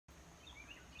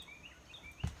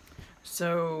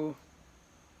So,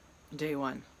 day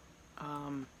one.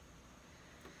 I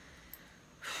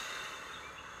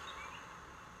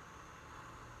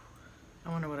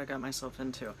wonder what I got myself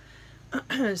into.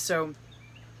 So,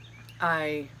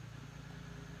 I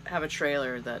have a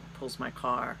trailer that pulls my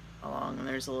car along, and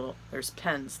there's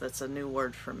pens. That's a new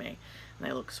word for me, and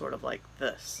they look sort of like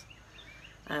this.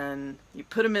 And you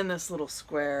put them in this little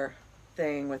square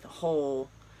thing with a hole,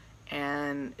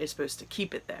 and it's supposed to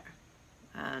keep it there.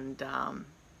 And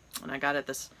I got at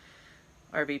this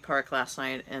RV park last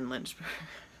night in Lynchburg,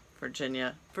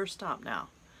 Virginia. First stop now.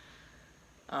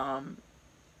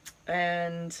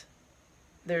 And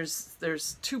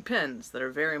there's two pins that are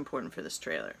very important for this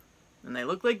trailer, and they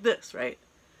look like this, right?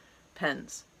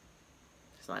 Pins.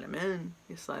 You slide them in,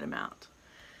 you slide them out.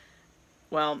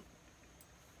 Well,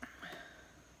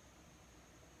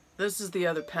 this is the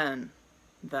other pen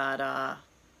that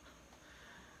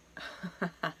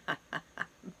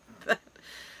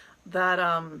that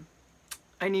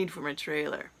I need for my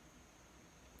trailer.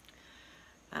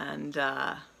 And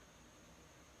yeah.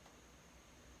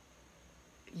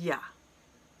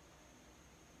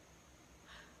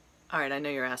 Alright, I know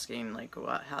you're asking, like,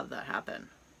 how did that happen?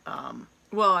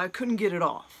 Well, I couldn't get it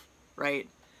off, right?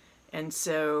 And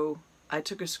so I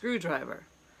took a screwdriver.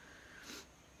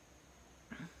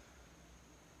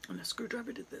 And the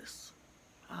screwdriver did this.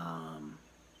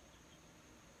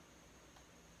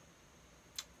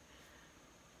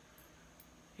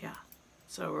 Yeah.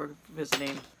 So we're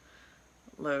visiting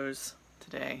Lowe's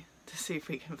today to see if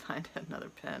we can find another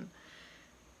pen.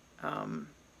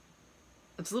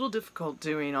 It's a little difficult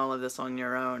doing all of this on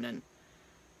your own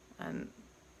and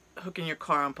hooking your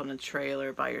car up on a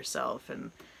trailer by yourself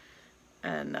and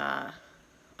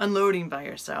unloading by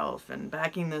yourself and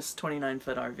backing this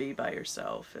 29-foot RV by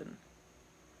yourself,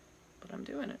 but I'm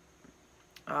doing it.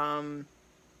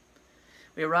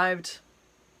 We arrived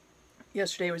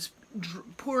yesterday. It was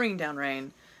pouring down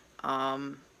rain,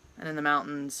 and in the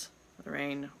mountains the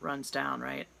rain runs down,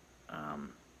 right?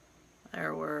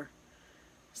 There were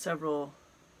several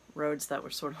roads that were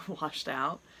sort of washed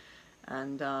out,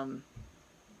 and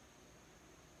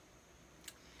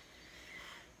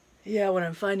yeah, what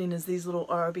I'm finding is these little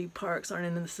RV parks aren't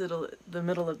in the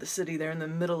middle of the city. They're in the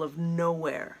middle of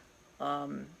nowhere,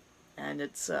 and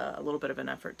it's a little bit of an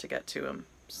effort to get to them.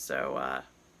 So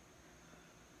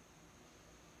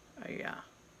yeah.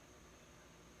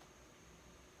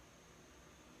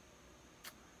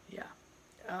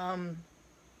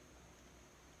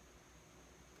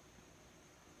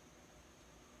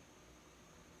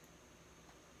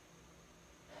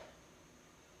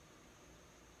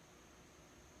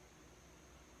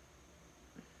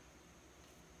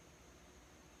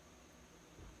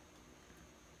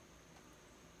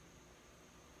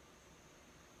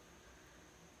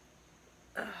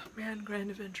 Man, Grand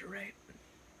Adventure, right?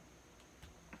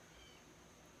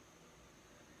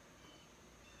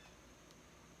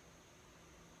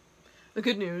 The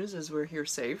good news is we're here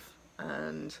safe,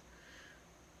 and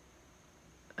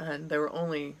there were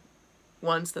only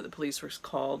once that the police were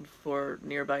called for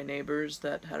nearby neighbors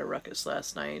that had a ruckus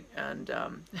last night, and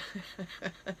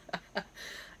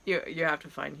you have to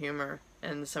find humor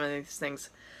in some of these things.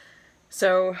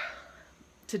 So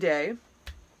today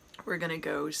we're gonna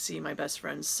go see my best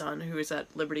friend's son, who is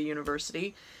at Liberty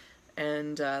University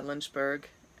and Lynchburg,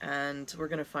 and we're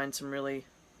gonna find some really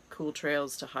cool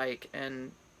trails to hike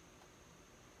and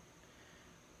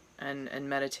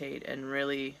meditate and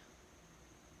really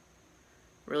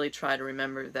try to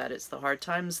remember that it's the hard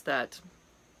times that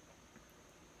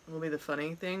will be the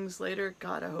funny things later.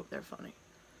 God, I hope they're funny.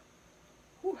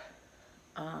 Whew.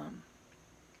 I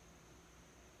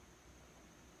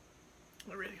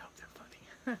really hope they're funny.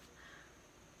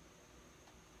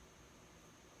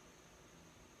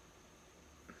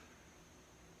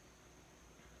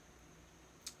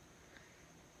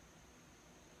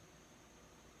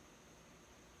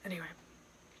 Anyway,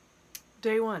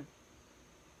 day one.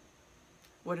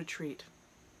 What a treat.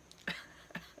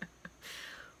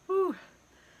 Whew.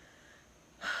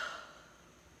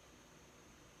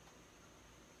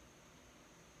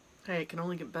 Hey, it can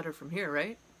only get better from here,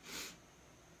 right?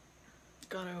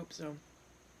 God, I hope so.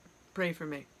 Pray for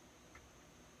me.